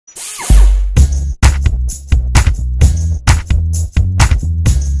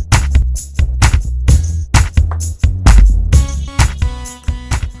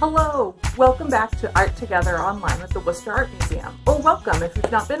Welcome back to Art Together Online with the Worcester Art Museum, or welcome if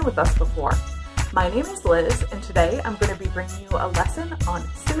you've not been with us before. My name is Liz, and today I'm going to be bringing you a lesson on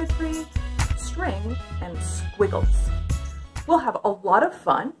symmetry, string, and squiggles. We'll have a lot of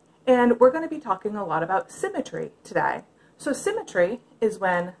fun, and we're going to be talking a lot about symmetry today. So symmetry is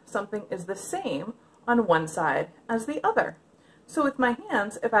when something is the same on one side as the other. So with my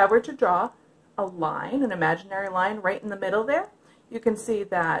hands, if I were to draw a line, an imaginary line right in the middle there, you can see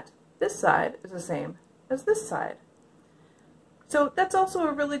that this side is the same as this side. So that's also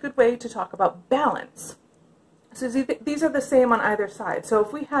a really good way to talk about balance. So these are the same on either side. So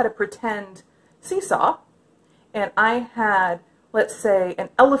if we had a pretend seesaw, and I had, let's say, an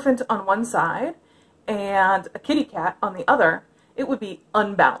elephant on one side and a kitty cat on the other, it would be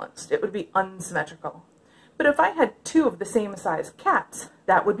unbalanced. It would be unsymmetrical. But if I had two of the same size cats,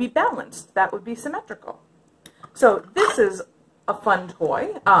 that would be balanced. That would be symmetrical. So this is a fun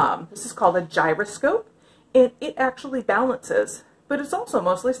toy. This is called a gyroscope, and it actually balances, but it's also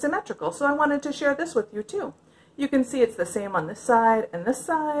mostly symmetrical, so I wanted to share this with you too. You can see it's the same on this side and this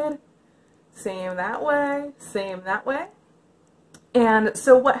side, same that way, same that way. And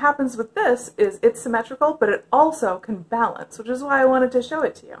so what happens with this is it's symmetrical, but it also can balance, which is why I wanted to show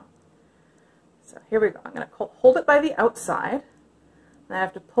it to you. So here we go. I'm going to hold it by the outside, and I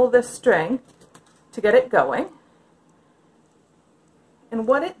have to pull this string to get it going. And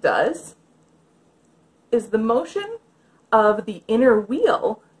what it does is the motion of the inner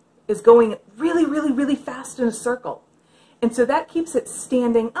wheel is going really, really, really fast in a circle. And so that keeps it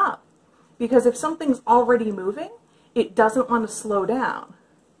standing up, because if something's already moving, it doesn't want to slow down.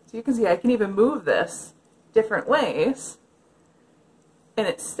 So you can see I can even move this different ways, and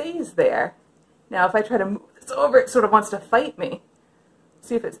it stays there. Now if I try to move this over, it sort of wants to fight me.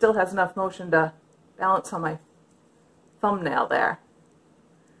 See if it still has enough motion to balance on my thumbnail there.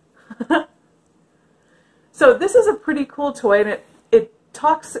 So this is a pretty cool toy, and it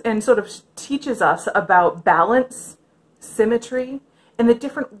talks and sort of teaches us about balance, symmetry, and the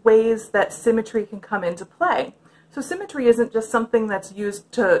different ways that symmetry can come into play. So symmetry isn't just something that's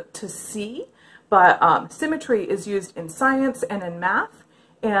used to see, but symmetry is used in science and in math,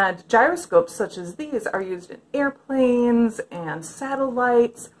 and gyroscopes such as these are used in airplanes and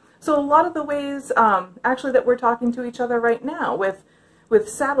satellites. So a lot of the ways actually that we're talking to each other right now with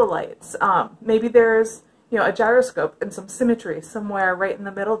satellites, maybe there's a gyroscope and some symmetry somewhere right in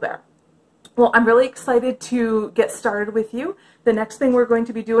the middle there. Well, I'm really excited to get started with you. The next thing we're going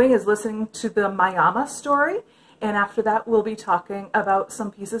to be doing is listening to the Mayama story, and after that we'll be talking about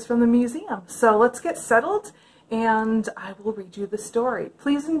some pieces from the museum. So let's get settled, and I will read you the story.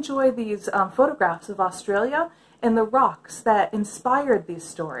 Please enjoy these photographs of Australia and the rocks that inspired these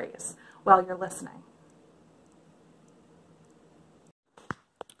stories while you're listening.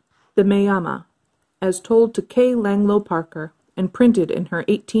 The Mayama, as told to K. Langloh Parker and printed in her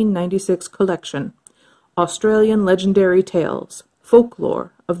 1896 collection, Australian Legendary Tales,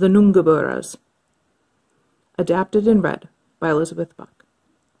 Folklore of the Noongaburras. Adapted and read by Elizabeth Buck.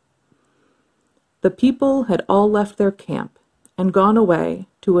 The people had all left their camp and gone away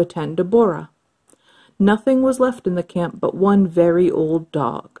to attend a bora. Nothing was left in the camp but one very old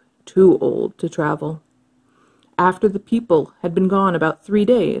dog, too old to travel. After the people had been gone about 3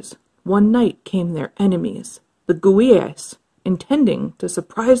 days, one night came their enemies, the Guies, intending to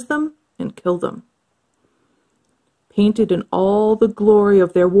surprise them and kill them. Painted in all the glory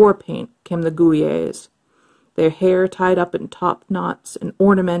of their war paint came the Guies, their hair tied up in top knots and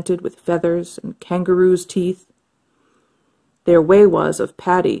ornamented with feathers and kangaroo's teeth. Their way was of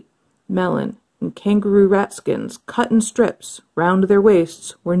paddy, melon, and kangaroo rat skins cut in strips round their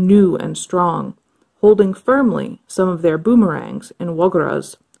waists were new and strong, holding firmly some of their boomerangs and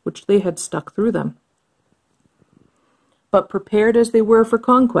wogras, which they had stuck through them. But prepared as they were for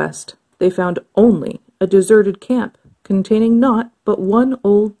conquest, they found only a deserted camp containing naught but one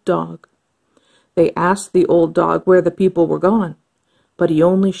old dog. They asked the old dog where the people were gone, but he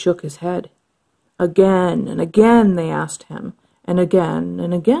only shook his head. Again and again they asked him, and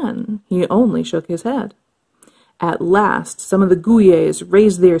again he only shook his head. At last some of the Guies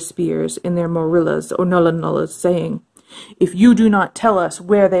raised their spears in their morillas or nullas, saying, "If you do not tell us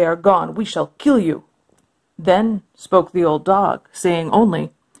where they are gone, we shall kill you." Then spoke the old dog, saying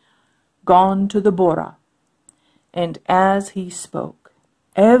only, "Gone to the bora." And as he spoke,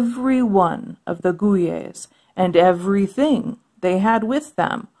 every one of the Guies and everything they had with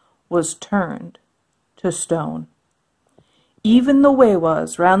them was turned to stone. Even the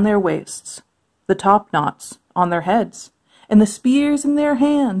wewas round their waists, the top knots on their heads, and the spears in their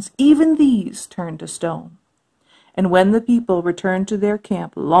hands, even these turned to stone. And when the people returned to their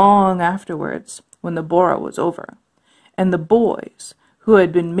camp long afterwards, when the bora was over, and the boys, who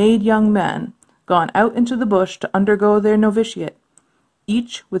had been made young men, gone out into the bush to undergo their novitiate,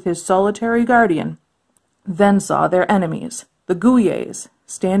 each with his solitary guardian, then saw their enemies, the Guyets,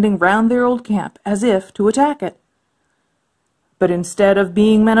 standing round their old camp as if to attack it. But instead of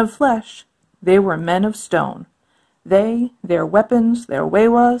being men of flesh, they were men of stone, they, their weapons, their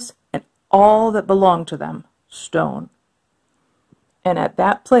wewas, and all that belonged to them, stone. And at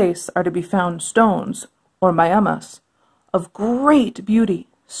that place are to be found stones, or mayamas, of great beauty,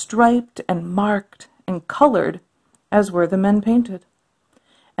 striped and marked and colored, as were the men painted.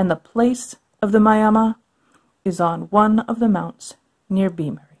 And the place of the mayama is on one of the mounts near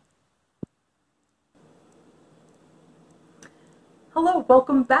Beamery. Hello,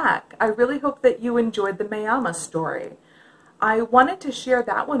 welcome back. I really hope that you enjoyed the mayama story. I wanted to share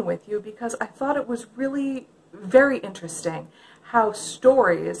that one with you because I thought it was really very interesting how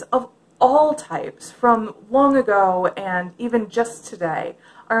stories of all types from long ago and even just today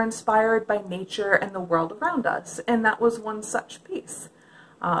are inspired by nature and the world around us, and that was one such piece.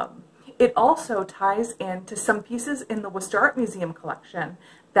 It also ties into some pieces in the Worcester Art Museum collection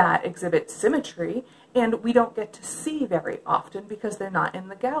that exhibit symmetry and we don't get to see very often because they're not in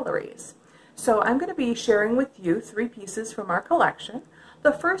the galleries. So I'm going to be sharing with you 3 pieces from our collection.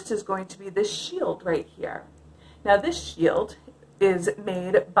 The first is going to be this shield right here. Now this shield is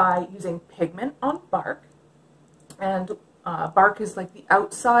made by using pigment on bark, and bark is like the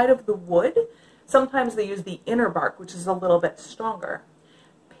outside of the wood. Sometimes they use the inner bark, which is a little bit stronger.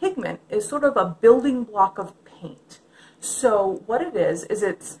 Pigment is sort of a building block of paint. So what it is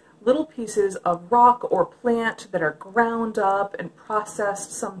it's little pieces of rock or plant that are ground up and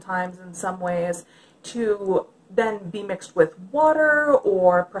processed sometimes in some ways to then be mixed with water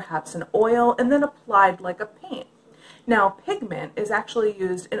or perhaps an oil and then applied like a paint. Now pigment is actually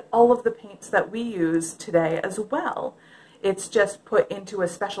used in all of the paints that we use today as well. It's just put into a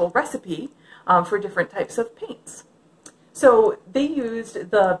special recipe for different types of paints. So they used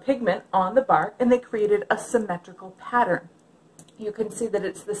the pigment on the bark and they created a symmetrical pattern. You can see that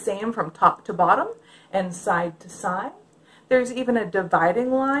it's the same from top to bottom and side to side. There's even a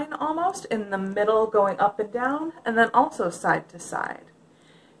dividing line almost in the middle going up and down, and then also side to side.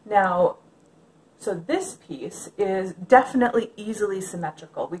 Now, so this piece is definitely easily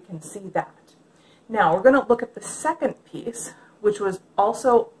symmetrical. We can see that. Now we're going to look at the second piece, which was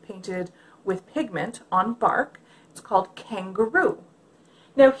also painted with pigment on bark. It's called Kangaroo.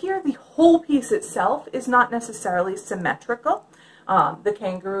 Now here the whole piece itself is not necessarily symmetrical. The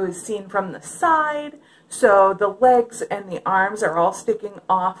kangaroo is seen from the side, so the legs and the arms are all sticking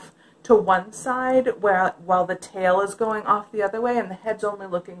off to one side while the tail is going off the other way and the head's only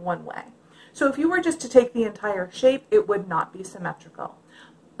looking one way. So if you were just to take the entire shape, it would not be symmetrical.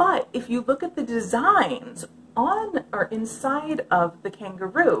 But if you look at the designs on or inside of the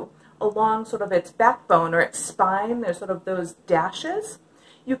kangaroo, along sort of its backbone or its spine, there's sort of those dashes,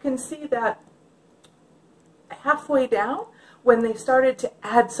 you can see that halfway down, when they started to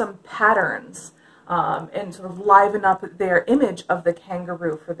add some patterns and sort of liven up their image of the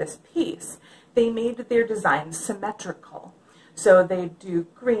kangaroo for this piece, they made their designs symmetrical. So they do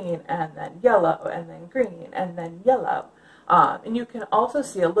green and then yellow and then green and then yellow. And you can also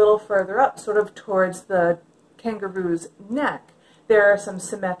see a little further up, sort of towards the kangaroo's neck, there are some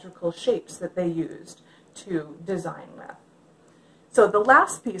symmetrical shapes that they used to design with. So the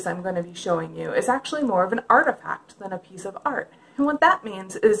last piece I'm going to be showing you is actually more of an artifact than a piece of art. And what that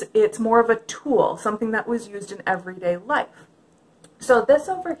means is it's more of a tool, something that was used in everyday life. So this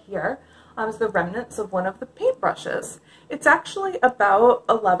over here is the remnants of one of the paintbrushes. It's actually about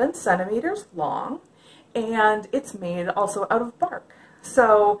 11 centimeters long, and it's made also out of bark.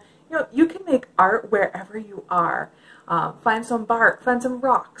 So, you know, you can make art wherever you are. Find some bark, find some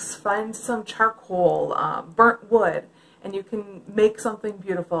rocks, find some charcoal, burnt wood, and you can make something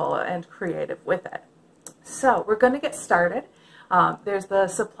beautiful and creative with it. So we're going to get started. There's the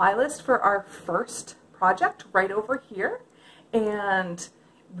supply list for our first project right over here, and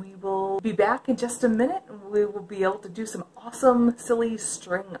we will be back in just a minute and we will be able to do some awesome silly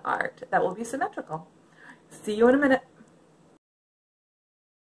string art that will be symmetrical. See you in a minute.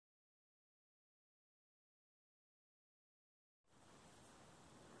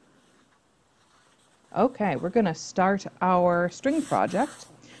 Okay, we're going to start our string project.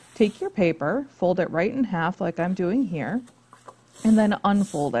 Take your paper, fold it right in half like I'm doing here, and then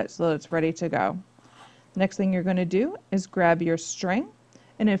unfold it so that it's ready to go. Next thing you're going to do is grab your string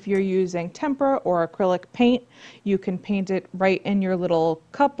And if you're using tempera or acrylic paint, you can paint it right in your little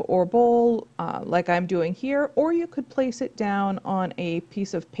cup or bowl like I'm doing here, or you could place it down on a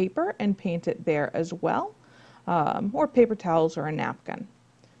piece of paper and paint it there as well, or paper towels or a napkin.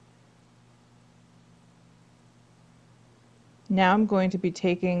 Now I'm going to be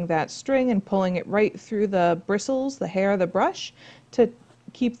taking that string and pulling it right through the bristles, the hair of the brush, to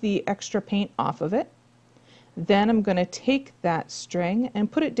keep the extra paint off of it. Then I'm going to take that string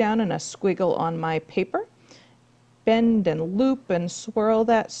and put it down in a squiggle on my paper. Bend and loop and swirl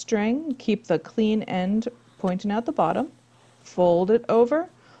that string. Keep the clean end pointing out the bottom. Fold it over.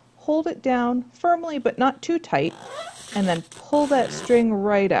 Hold it down firmly but not too tight. And then pull that string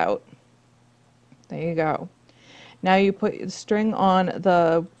right out. There you go. Now you put the string on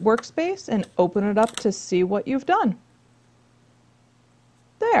the workspace and open it up to see what you've done.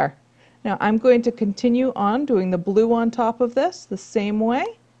 There. Now I'm going to continue on doing the blue on top of this the same way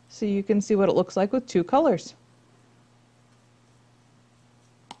so you can see what it looks like with two colors.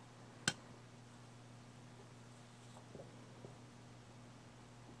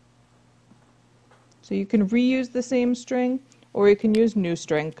 So you can reuse the same string or you can use new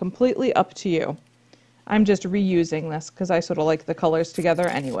string, completely up to you. I'm just reusing this because I sort of like the colors together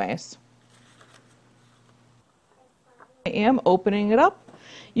anyways. I am opening it up.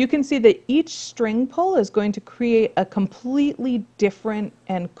 You can see that each string pull is going to create a completely different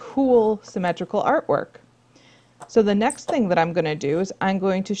and cool symmetrical artwork. So the next thing that I'm going to do is I'm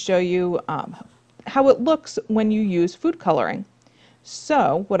going to show you how it looks when you use food coloring.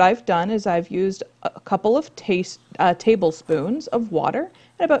 So what I've done is I've used a couple of tablespoons of water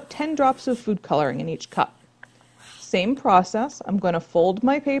and about 10 drops of food coloring in each cup. Same process. I'm going to fold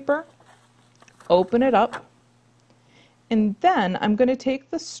my paper, open it up, and then I'm going to take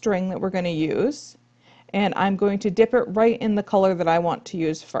the string that we're going to use and I'm going to dip it right in the color that I want to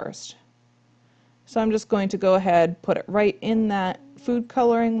use first. So I'm just going to go ahead, put it right in that food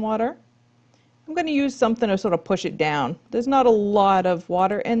coloring water. I'm going to use something to sort of push it down. There's not a lot of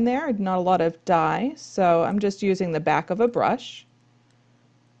water in there, not a lot of dye, so I'm just using the back of a brush.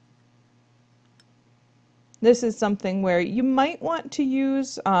 This is something where you might want to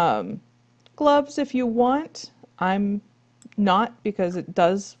use gloves if you want. I'm not because it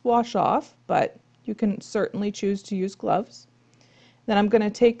does wash off, but you can certainly choose to use gloves. Then I'm going to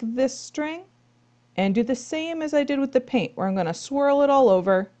take this string and do the same as I did with the paint, where I'm going to swirl it all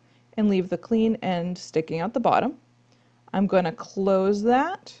over and leave the clean end sticking out the bottom. I'm going to close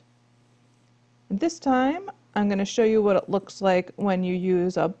that. This time I'm going to show you what it looks like when you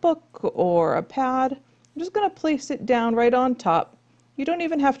use a book or a pad. I'm just going to place it down right on top. You don't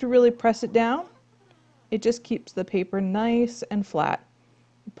even have to really press it down. It just keeps the paper nice and flat.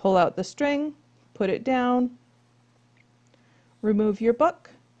 Pull out the string, put it down, remove your book,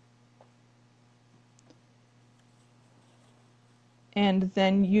 and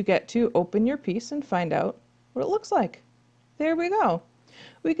then you get to open your piece and find out what it looks like. There we go.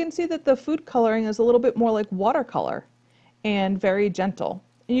 We can see that the food coloring is a little bit more like watercolor and very gentle.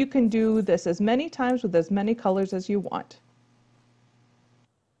 And you can do this as many times with as many colors as you want.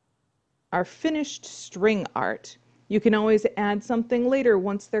 Our finished string art. You can always add something later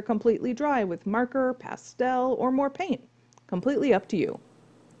once they're completely dry with marker, pastel, or more paint. Completely up to you.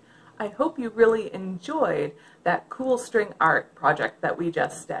 I hope you really enjoyed that cool string art project that we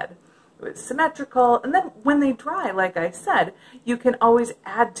just did. It was symmetrical, and then when they dry, like I said, you can always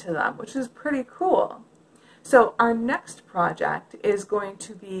add to them, which is pretty cool. So our next project is going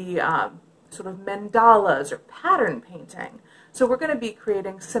to be sort of mandalas or pattern painting. So we're going to be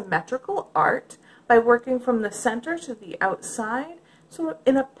creating symmetrical art by working from the center to the outside, sort of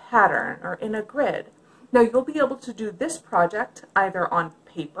in a pattern or in a grid. Now you'll be able to do this project either on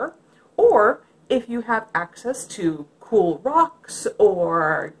paper, or if you have access to cool rocks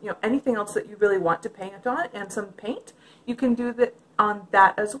or anything else that you really want to paint on and some paint, you can do that on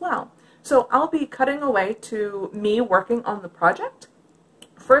that as well. So I'll be cutting away to me working on the project.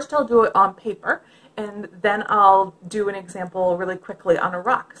 First I'll do it on paper, and then I'll do an example really quickly on a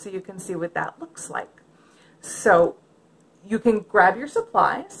rock so you can see what that looks like. So you can grab your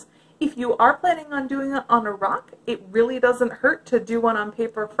supplies. If you are planning on doing it on a rock, it really doesn't hurt to do one on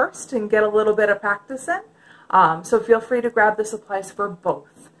paper first and get a little bit of practice in. So feel free to grab the supplies for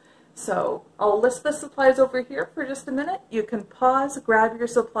both. So I'll list the supplies over here for just a minute. You can pause, grab your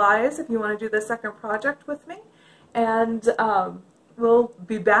supplies if you want to do the second project with me, and we'll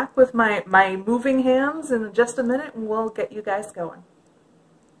be back with my moving hands in just a minute, and we'll get you guys going.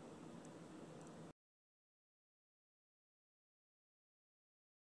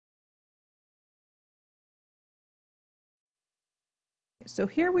 so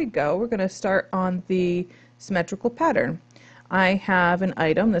here we go. We're going to start on the symmetrical pattern. I have an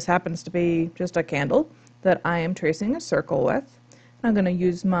item, this happens to be just a candle, that I am tracing a circle with. I'm going to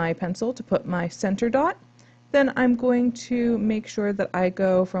use my pencil to put my center dot. Then I'm going to make sure that I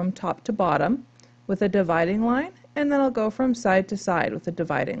go from top to bottom with a dividing line, and then I'll go from side to side with a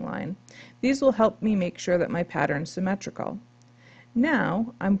dividing line. These will help me make sure that my pattern's symmetrical.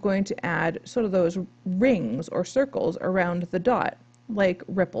 Now I'm going to add sort of those rings or circles around the dot, like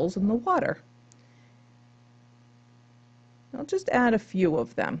ripples in the water. I'll just add a few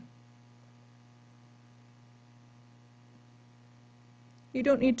of them. You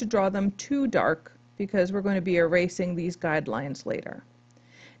don't need to draw them too dark because we're going to be erasing these guidelines later.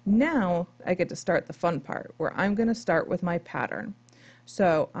 Now I get to start the fun part, where I'm going to start with my pattern.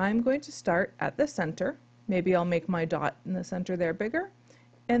 So I'm going to start at the center. Maybe I'll make my dot in the center there bigger,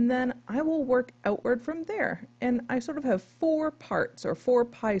 and then I will work outward from there. And I sort of have 4 parts or 4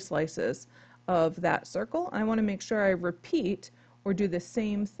 pie slices of that circle. I want to make sure I repeat or do the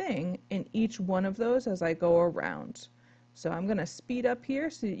same thing in each one of those as I go around. So I'm going to speed up here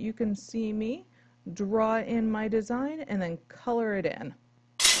so that you can see me draw in my design and then color it in.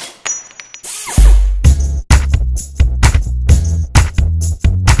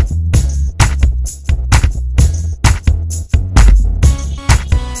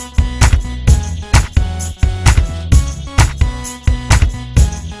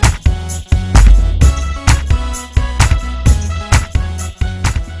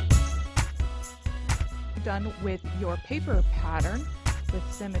 Done with your paper pattern with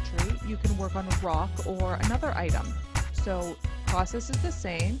Symmetry, you can work on a rock or another item. So process is the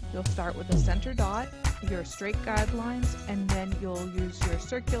same. You'll start with a center dot, your straight guidelines, and then you'll use your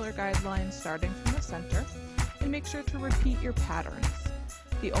circular guidelines starting from the center, and make sure to repeat your patterns.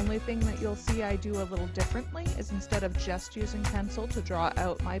 The only thing that you'll see I do a little differently is instead of just using pencil to draw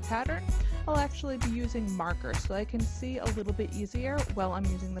out my pattern, I'll actually be using markers so I can see a little bit easier while I'm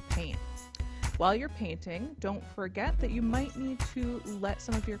using the paint. While you're painting, don't forget that you might need to let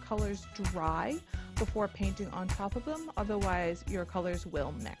some of your colors dry before painting on top of them, otherwise your colors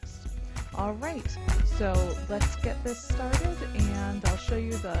will mix. Alright, so let's get this started and I'll show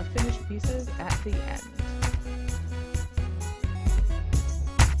you the finished pieces at the end.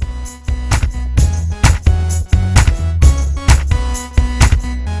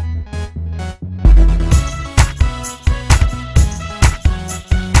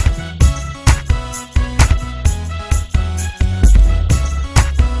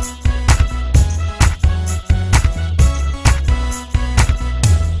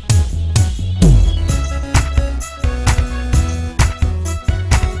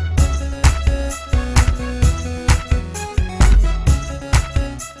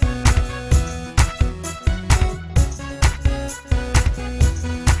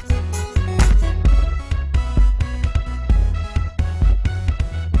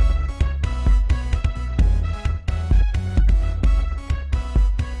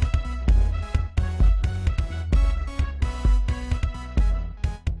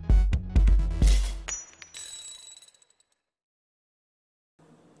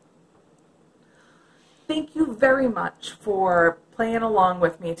 Thank you very much for playing along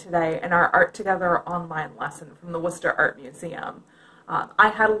with me today in our Art Together online lesson from the Worcester Art Museum. I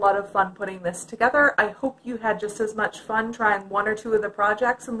had a lot of fun putting this together. I hope you had just as much fun trying 1 or 2 of the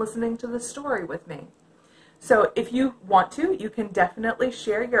projects and listening to the story with me. So if you want to, you can definitely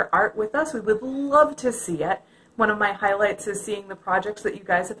share your art with us. We would love to see it. One of my highlights is seeing the projects that you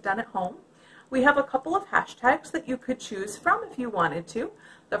guys have done at home. We have a couple of hashtags that you could choose from if you wanted to.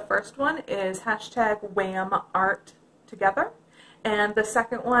 The first one is hashtag #WhamArtTogether, and the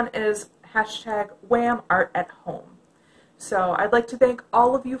second one is hashtag #WhamArtAtHome. So I'd like to thank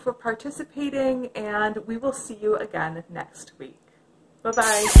all of you for participating, and we will see you again next week.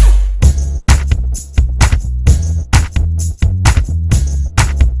 Bye-bye.